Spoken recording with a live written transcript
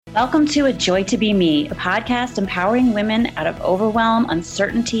Welcome to A Joy to Be Me, a podcast empowering women out of overwhelm,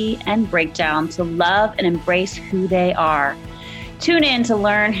 uncertainty, and breakdown to love and embrace who they are. Tune in to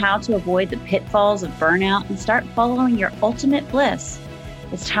learn how to avoid the pitfalls of burnout and start following your ultimate bliss.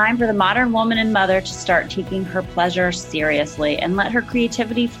 It's time for the modern woman and mother to start taking her pleasure seriously and let her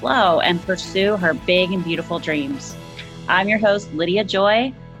creativity flow and pursue her big and beautiful dreams. I'm your host, Lydia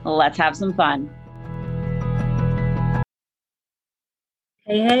Joy. Let's have some fun.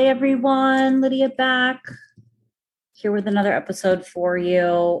 Hey, everyone. Lydia back here with another episode for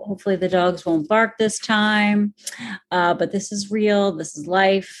you. Hopefully the dogs won't bark this time, but this is real. This is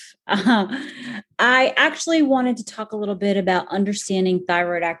life. I actually wanted to talk a little bit about understanding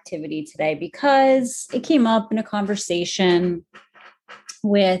thyroid activity today because it came up in a conversation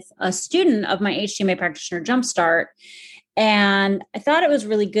with a student of my HTMA practitioner Jumpstart. And I thought it was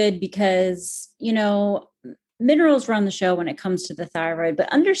really good because, minerals run the show when it comes to the thyroid, but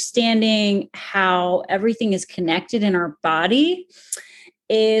understanding how everything is connected in our body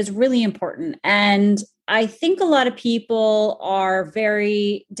is really important. And I think a lot of people are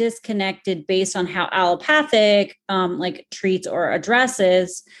very disconnected based on how allopathic treats or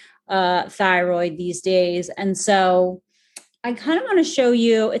addresses thyroid these days. And so I kind of want to show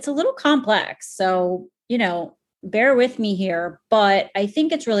you, it's a little complex. So, bear with me here, but I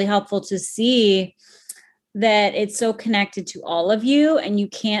think it's really helpful to see that it's so connected to all of you, and you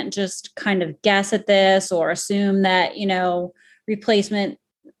can't just kind of guess at this or assume that, replacement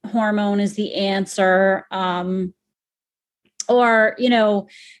hormone is the answer. Or,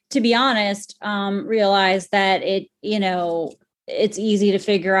 to be honest, realize that it's easy to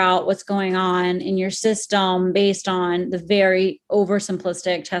figure out what's going on in your system based on the very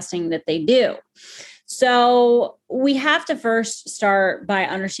oversimplistic testing that they do. So we have to first start by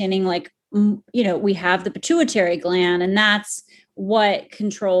understanding, we have the pituitary gland, and that's what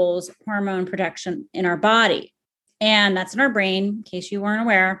controls hormone production in our body. And that's in our brain, in case you weren't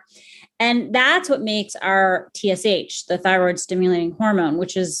aware. And that's what makes our TSH, the thyroid stimulating hormone,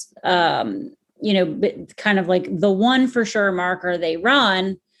 which is, kind of like the one for sure marker they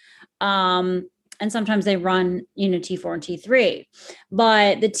run. And sometimes they run, T4 and T3.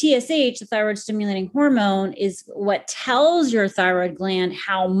 But the TSH, the thyroid stimulating hormone, is what tells your thyroid gland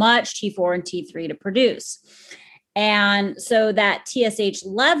how much T4 and T3 to produce. And so that TSH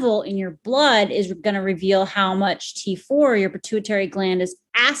level in your blood is going to reveal how much T4 your pituitary gland is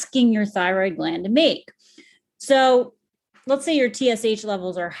asking your thyroid gland to make. So let's say your TSH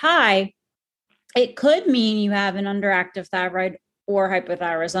levels are high. It could mean you have an underactive thyroid or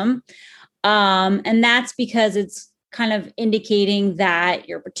hypothyroidism. And that's because it's kind of indicating that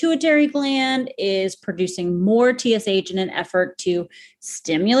your pituitary gland is producing more TSH in an effort to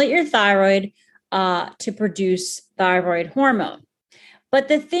stimulate your thyroid to produce thyroid hormone. But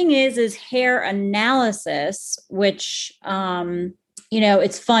the thing is hair analysis, which,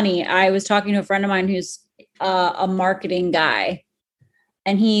 it's funny. I was talking to a friend of mine who's a marketing guy.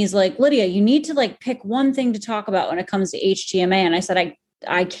 And he's like, Lydia, you need to pick one thing to talk about when it comes to HTMA. And I said,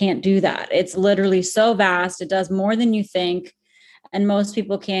 I can't do that. It's literally so vast. It does more than you think. And most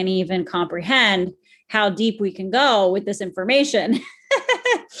people can't even comprehend how deep we can go with this information.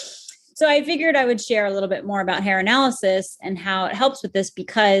 So I figured I would share a little bit more about hair analysis and how it helps with this,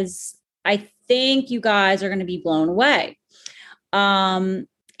 because I think you guys are going to be blown away.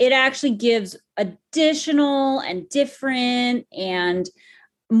 It actually gives additional and different and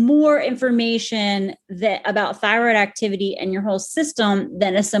more information about thyroid activity and your whole system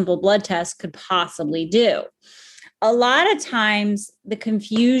than a simple blood test could possibly do. A lot of times the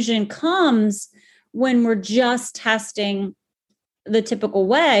confusion comes when we're just testing the typical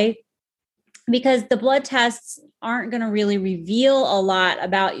way, because the blood tests aren't going to really reveal a lot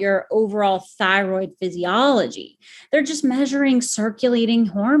about your overall thyroid physiology. They're just measuring circulating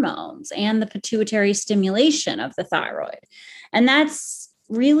hormones and the pituitary stimulation of the thyroid. And that's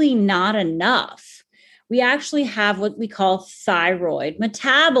really not enough. We actually have what we call thyroid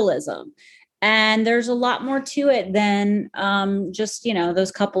metabolism. And there's a lot more to it than just,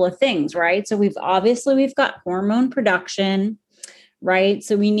 those couple of things, right? So we've got hormone production, right?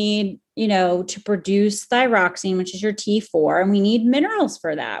 So we need, to produce thyroxine, which is your T4, and we need minerals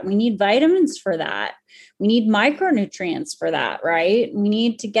for that. We need vitamins for that. We need micronutrients for that, right? We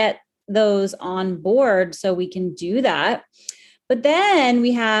need to get those on board so we can do that. But then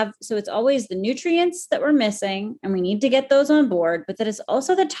so it's always the nutrients that we're missing, and we need to get those on board, but that is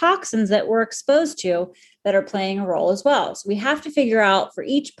also the toxins that we're exposed to that are playing a role as well. So we have to figure out for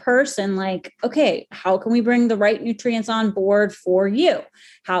each person, okay, how can we bring the right nutrients on board for you?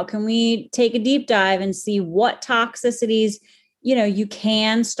 How can we take a deep dive and see what toxicities you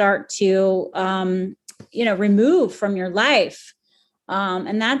can start to, remove from your life.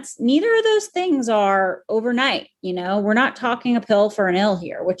 And that's, neither of those things are overnight. We're not talking a pill for an ill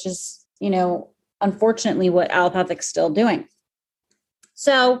here, which is, unfortunately what allopathic still doing.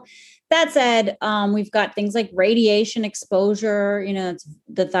 So that said, we've got things like radiation exposure.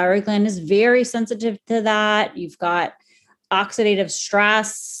 The thyroid gland is very sensitive to that. You've got oxidative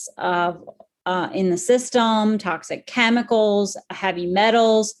stress in the system, toxic chemicals, heavy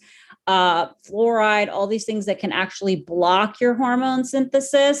metals, fluoride, all these things that can actually block your hormone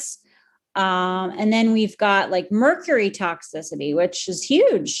synthesis. And then we've got like mercury toxicity, which is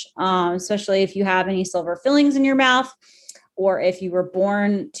huge, especially if you have any silver fillings in your mouth, or if you were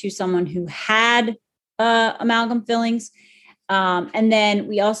born to someone who had amalgam fillings. And then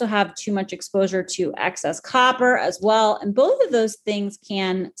we also have too much exposure to excess copper as well. And both of those things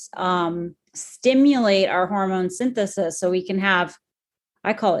can stimulate our hormone synthesis. So we can have,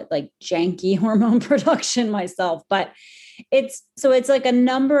 I call it like janky hormone production myself, but it's like a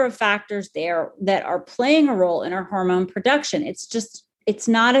number of factors there that are playing a role in our hormone production. It's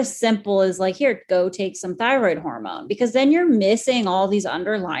not as simple as like, here, go take some thyroid hormone, because then you're missing all these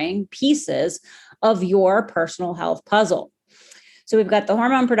underlying pieces of your personal health puzzle. So we've got the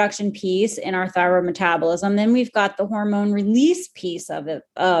hormone production piece in our thyroid metabolism. Then we've got the hormone release piece of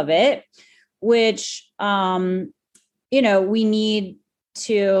it, which, we need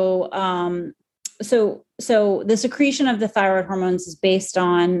to, so the secretion of the thyroid hormones is based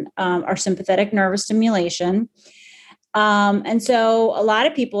on our sympathetic nervous stimulation. And so a lot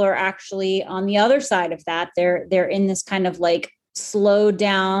of people are actually on the other side of that. They're in this kind of like slowed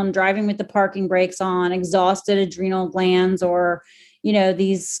down, driving with the parking brakes on, exhausted adrenal glands, or,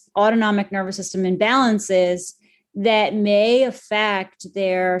 these autonomic nervous system imbalances that may affect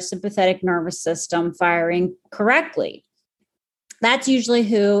their sympathetic nervous system firing correctly. That's usually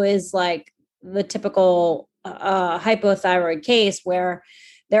who is like the typical hypothyroid case, where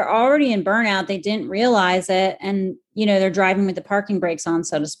they're already in burnout. They didn't realize it. And, they're driving with the parking brakes on,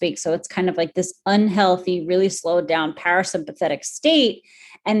 so to speak. So it's kind of like this unhealthy, really slowed down parasympathetic state,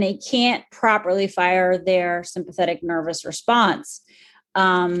 and they can't properly fire their sympathetic nervous response.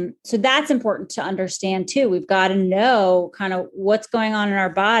 So that's important to understand too. We've got to know kind of what's going on in our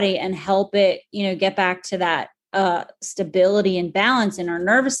body and help it, get back to that stability and balance in our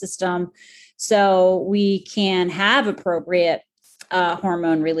nervous system, so we can have appropriate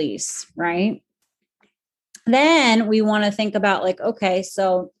hormone release, right? Then we want to think about like, okay,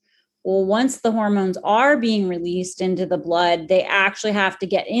 so, well, once the hormones are being released into the blood, they actually have to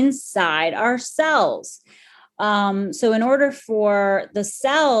get inside our cells. So in order for the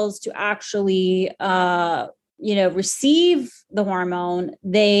cells to actually, receive the hormone,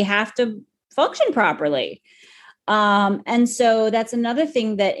 they have to function properly. And so that's another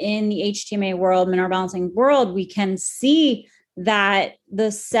thing that in the HTMA world, mineral balancing world, we can see that the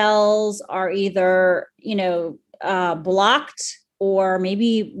cells are either, blocked, or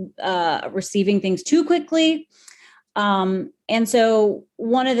maybe receiving things too quickly. And so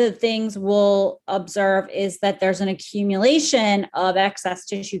one of the things we'll observe is that there's an accumulation of excess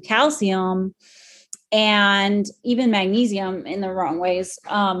tissue calcium and even magnesium in the wrong ways.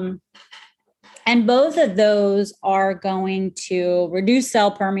 And both of those are going to reduce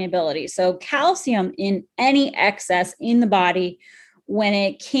cell permeability. So calcium in any excess in the body, when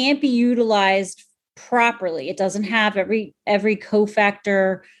it can't be utilized properly, it doesn't have every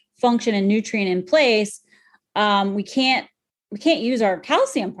cofactor function and nutrient in place. We can't use our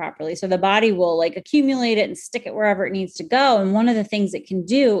calcium properly. So the body will like accumulate it and stick it wherever it needs to go. And one of the things it can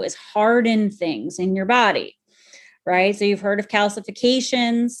do is harden things in your body, right? So you've heard of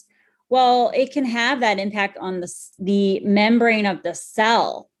calcifications. Well, it can have that impact on the membrane of the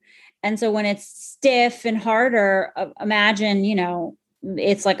cell. And so when it's stiff and harder, imagine,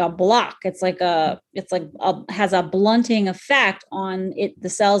 it's like a block. Has a blunting effect on the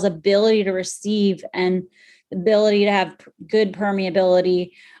cell's ability to receive and ability to have good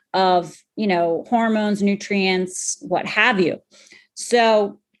permeability of, hormones, nutrients, what have you.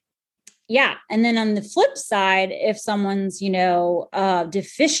 So yeah. And then on the flip side, if someone's,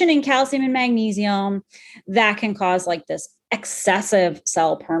 deficient in calcium and magnesium, that can cause like this excessive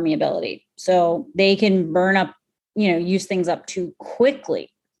cell permeability. So they can burn up, use things up too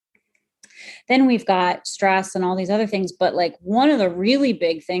quickly. Then we've got stress and all these other things. But like one of the really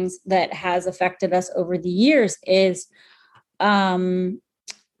big things that has affected us over the years is poor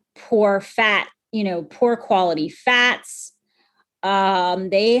fat, poor quality fats.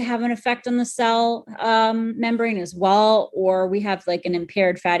 They have an effect on the cell membrane as well, or we have like an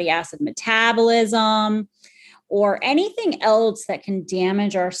impaired fatty acid metabolism, or anything else that can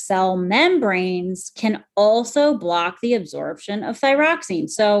damage our cell membranes can also block the absorption of thyroxine.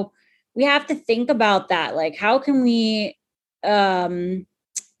 So we have to think about that. Like, how can we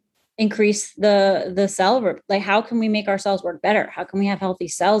increase the cell, like how can we make our cells work better? How can we have healthy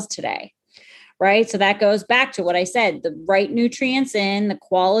cells today? Right. So that goes back to what I said, the right nutrients in, the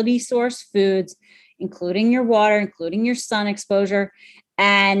quality source foods, including your water, including your sun exposure,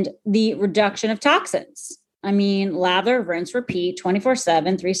 and the reduction of toxins. I mean, lather, rinse, repeat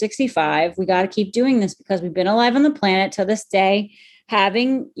 24/7, 365. We got to keep doing this because we've been alive on the planet to this day,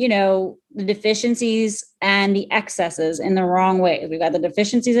 having, the deficiencies and the excesses in the wrong way. We've got the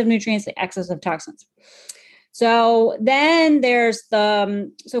deficiencies of nutrients, the excess of toxins. So then there's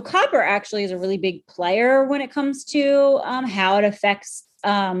so copper actually is a really big player when it comes to how it affects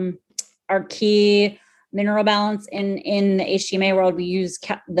our key mineral balance in the HTMA world. We use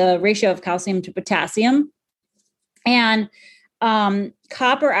the ratio of calcium to potassium, and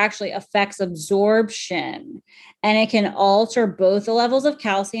copper actually affects absorption, and it can alter both the levels of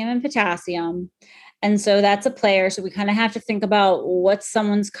calcium and potassium. And so that's a player. So we kind of have to think about what's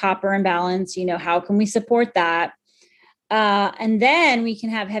someone's copper imbalance, how can we support that? And then we can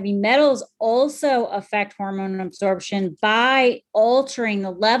have heavy metals also affect hormone absorption by altering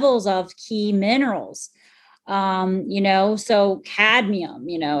the levels of key minerals. So cadmium,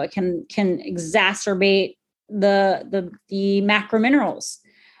 it can exacerbate the macro minerals.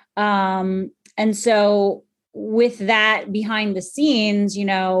 And so with that behind the scenes,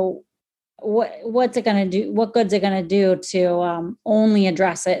 what's it going to do? What good's it going to do to only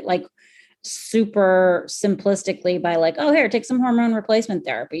address it like super simplistically by like, oh, here, take some hormone replacement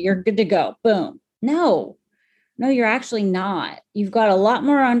therapy. You're good to go. Boom. No, you're actually not. You've got a lot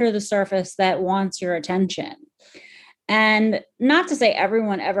more under the surface that wants your attention. And not to say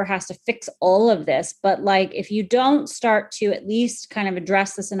everyone ever has to fix all of this, but like if you don't start to at least kind of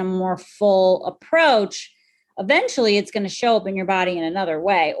address this in a more full approach, eventually it's going to show up in your body in another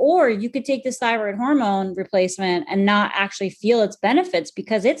way. Or you could take this thyroid hormone replacement and not actually feel its benefits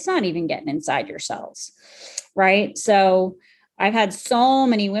because it's not even getting inside your cells. Right. So I've had so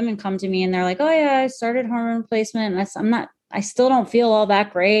many women come to me and they're like, oh yeah, I started hormone replacement. And I still don't feel all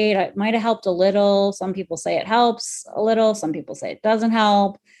that great. It might've helped a little. Some people say it helps a little. Some people say it doesn't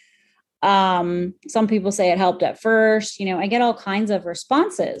help. Some people say it helped at first. I get all kinds of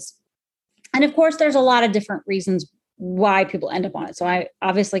responses. And of course, there's a lot of different reasons why people end up on it. So I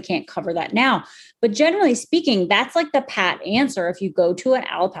obviously can't cover that now. But generally speaking, that's like the pat answer if you go to an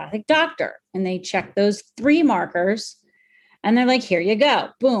allopathic doctor and they check those 3 markers and they're like, here you go,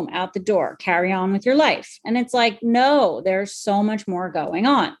 boom, out the door, carry on with your life. And it's like, no, there's so much more going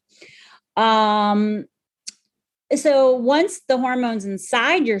on. So once the hormone's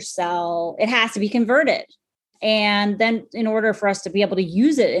inside your cell, it has to be converted. And then in order for us to be able to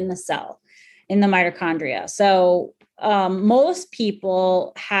use it in the cell, in the mitochondria. So most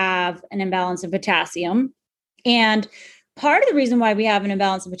people have an imbalance in potassium. And part of the reason why we have an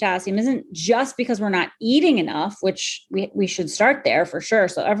imbalance in potassium isn't just because we're not eating enough, which we should start there for sure.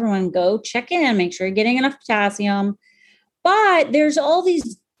 So everyone go check in, make sure you're getting enough potassium. But there's all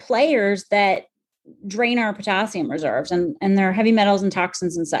these players that drain our potassium reserves and they're heavy metals and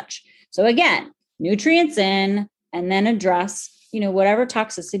toxins and such. So again, nutrients in, and then address whatever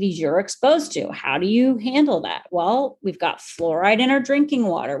toxicities you're exposed to. How do you handle that? Well, we've got fluoride in our drinking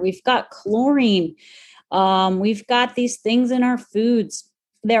water. We've got chlorine. We've got these things in our foods.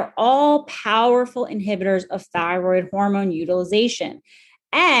 They're all powerful inhibitors of thyroid hormone utilization.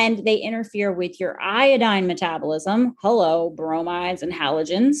 And they interfere with your iodine metabolism. Hello, bromides and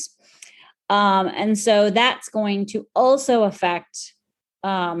halogens. And so that's going to also affect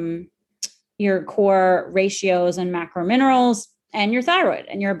your core ratios and macro minerals and your thyroid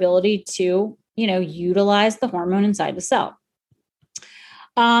and your ability to, utilize the hormone inside the cell.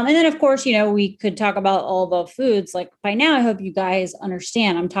 And then of course, we could talk about all the foods. Like by now, I hope you guys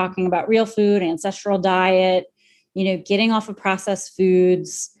understand, I'm talking about real food, ancestral diet, getting off of processed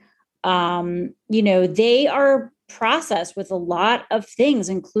foods. They are processed with a lot of things,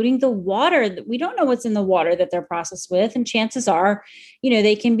 including the water. That we don't know what's in the water that they're processed with. And chances are,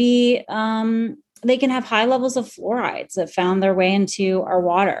 they can be, they can have high levels of fluorides that found their way into our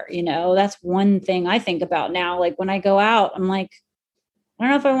water. That's one thing I think about now. Like when I go out, I'm like, I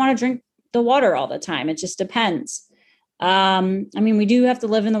don't know if I want to drink the water all the time. It just depends. We do have to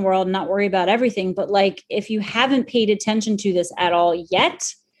live in the world and not worry about everything. But like, if you haven't paid attention to this at all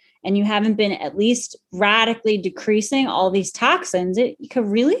yet, and you haven't been at least radically decreasing all these toxins, it could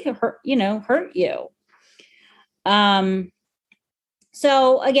really hurt you.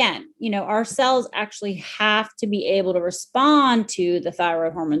 So again, our cells actually have to be able to respond to the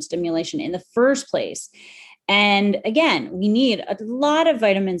thyroid hormone stimulation in the first place. And again, we need a lot of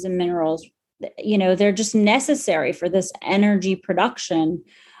vitamins and minerals. They're just necessary for this energy production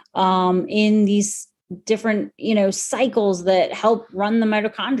in these different, cycles that help run the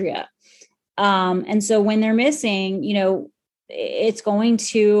mitochondria. And so when they're missing, it's going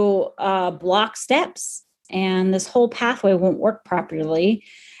to block steps, and this whole pathway won't work properly.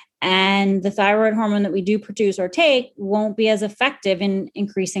 And the thyroid hormone that we do produce or take won't be as effective in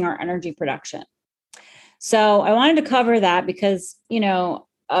increasing our energy production. So I wanted to cover that because,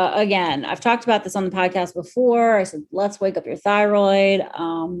 again, I've talked about this on the podcast before. I said, let's wake up your thyroid.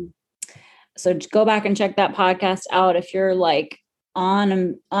 So just go back and check that podcast out if you're like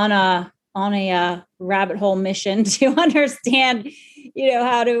on a rabbit hole mission to understand,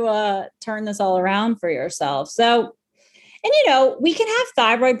 how to turn this all around for yourself. So, and, we can have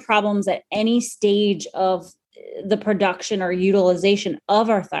thyroid problems at any stage of the production or utilization of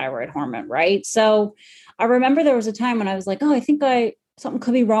our thyroid hormone, right? So I remember there was a time when I was like, oh, I think something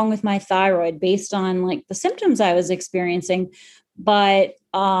could be wrong with my thyroid based on like the symptoms I was experiencing. But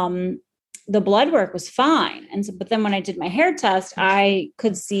the blood work was fine. And so, but then when I did my hair test, I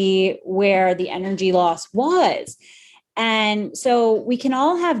could see where the energy loss was. And so we can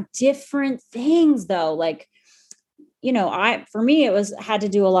all have different things though. Like, for me, had to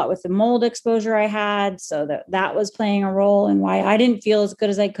do a lot with the mold exposure I had. So that was playing a role in why I didn't feel as good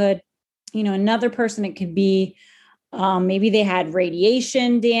as I could. Another person, it could be, maybe they had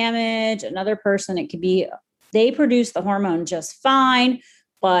radiation damage. Another person, it could be, they produce the hormone just fine,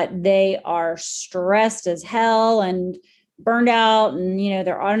 but they are stressed as hell and burned out, and,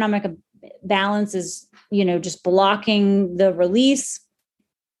 their autonomic balance is, just blocking the release.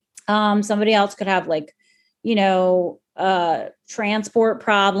 Somebody else could have like, transport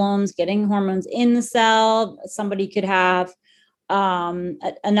problems, getting hormones in the cell. Somebody could have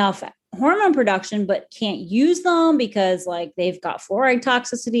enough hormone production, but can't use them because like they've got fluoride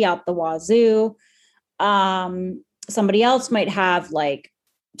toxicity out the wazoo. Somebody else might have like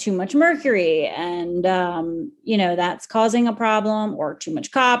too much mercury and, that's causing a problem, or too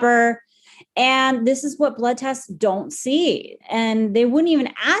much copper. And this is what blood tests don't see. And they wouldn't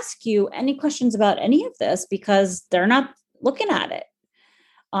even ask you any questions about any of this because they're not looking at it.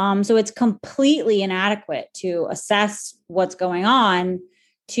 So it's completely inadequate to assess what's going on,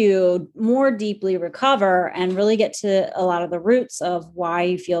 to more deeply recover and really get to a lot of the roots of why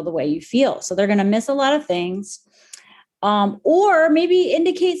you feel the way you feel. So they're going to miss a lot of things, or maybe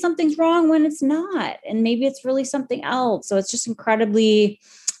indicate something's wrong when it's not. And maybe it's really something else. So it's just incredibly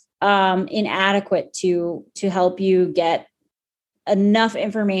inadequate to help you get enough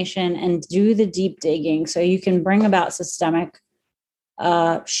information and do the deep digging so you can bring about systemic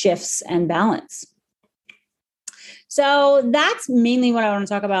shifts and balance. So that's mainly what I want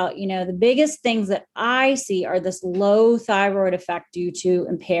to talk about. The biggest things that I see are this low thyroid effect due to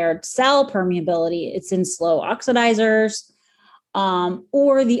impaired cell permeability. It's in slow oxidizers,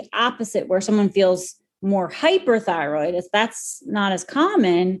 or the opposite, where someone feels more hyperthyroid. If that's not as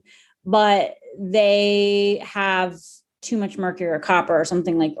common, but they have too much mercury or copper or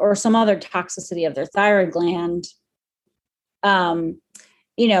something like, or some other toxicity of their thyroid gland. And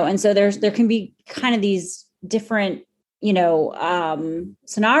so there can be kind of these different,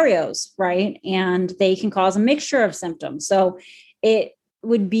 scenarios, right? And they can cause a mixture of symptoms. So it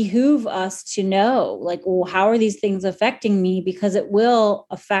would behoove us to know, like, well, how are these things affecting me? Because it will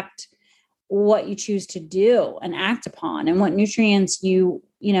affect what you choose to do and act upon, and what nutrients you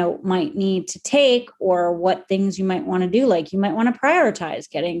might need to take, or what things you might want to do. Like you might want to prioritize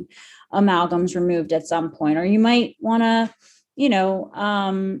getting amalgams removed at some point, or you might want to,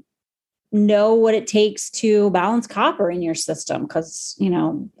 know what it takes to balance copper in your system. Cause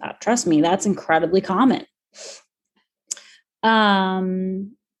trust me, that's incredibly common. So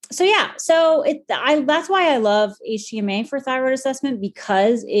that's why I love HTMA for thyroid assessment,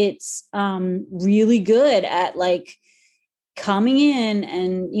 because it's really good at like coming in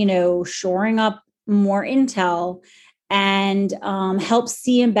and, shoring up more intel, and helps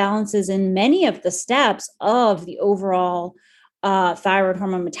see imbalances in many of the steps of the overall thyroid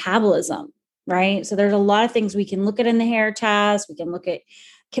hormone metabolism, right? So there's a lot of things we can look at in the hair test. We can look at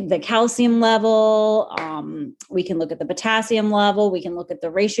the calcium level. We can look at the potassium level. We can look at the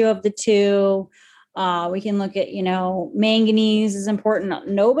ratio of the two. We can look at, manganese is important.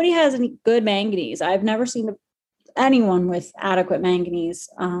 Nobody has any good manganese. I've never seen anyone with adequate manganese.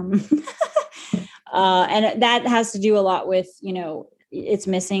 And that has to do a lot with, it's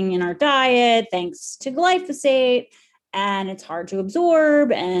missing in our diet, thanks to glyphosate. and it's hard to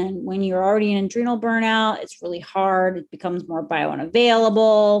absorb. And when you're already in adrenal burnout, it's really hard. It becomes more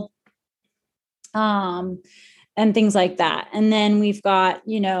biounavailable. And things like that. And then we've got,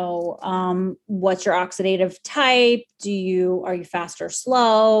 what's your oxidative type? Are you fast or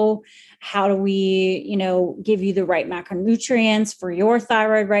slow? How do we, give you the right macronutrients for your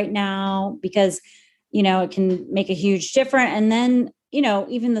thyroid right now? Because, it can make a huge difference. And then,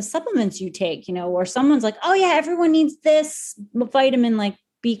 even the supplements you take, where someone's like, oh yeah, everyone needs this vitamin, like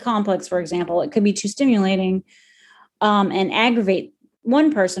B complex, for example, it could be too stimulating, and aggravate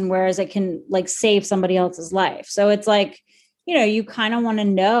one person, whereas it can like save somebody else's life. So it's like, you kind of want to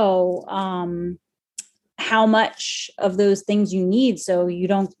know how much of those things you need, so you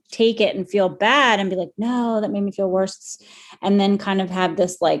don't take it and feel bad and be like, no, that made me feel worse. And then kind of have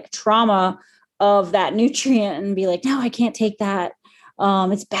this like trauma of that nutrient and be like, no, I can't take that.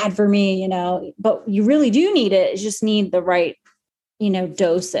 It's bad for me, but you really do need it. You just need the right,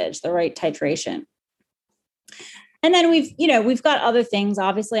 dosage, the right titration. And then we've got other things.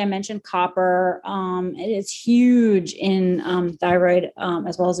 Obviously, I mentioned copper. It is huge in thyroid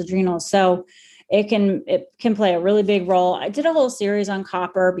as well as adrenals. So it can play a really big role. I did a whole series on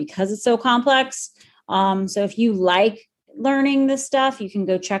copper because it's so complex. So if you like learning this stuff, you can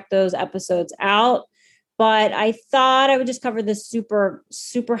go check those episodes out. But I thought I would just cover this super,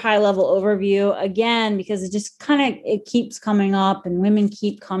 super high level overview again, because it keeps coming up and women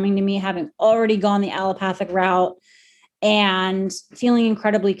keep coming to me having already gone the allopathic route and feeling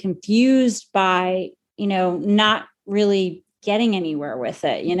incredibly confused by, not really getting anywhere with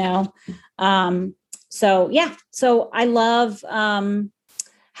it, So I love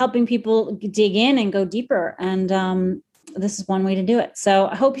helping people dig in and go deeper. And this is one way to do it. So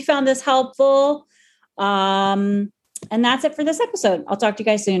I hope you found this helpful. And that's it for this episode. I'll talk to you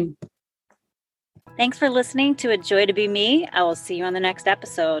guys soon. Thanks for listening to A Joy to Be Me. I will see you on the next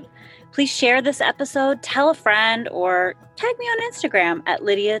episode. Please share this episode, tell a friend, or tag me on Instagram at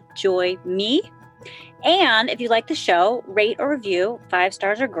LydiaJoyMe. And if you like the show, rate or review. 5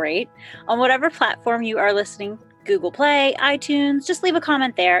 stars are great. On whatever platform you are listening, Google Play, iTunes, just leave a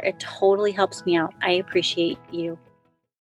comment there. It totally helps me out. I appreciate you.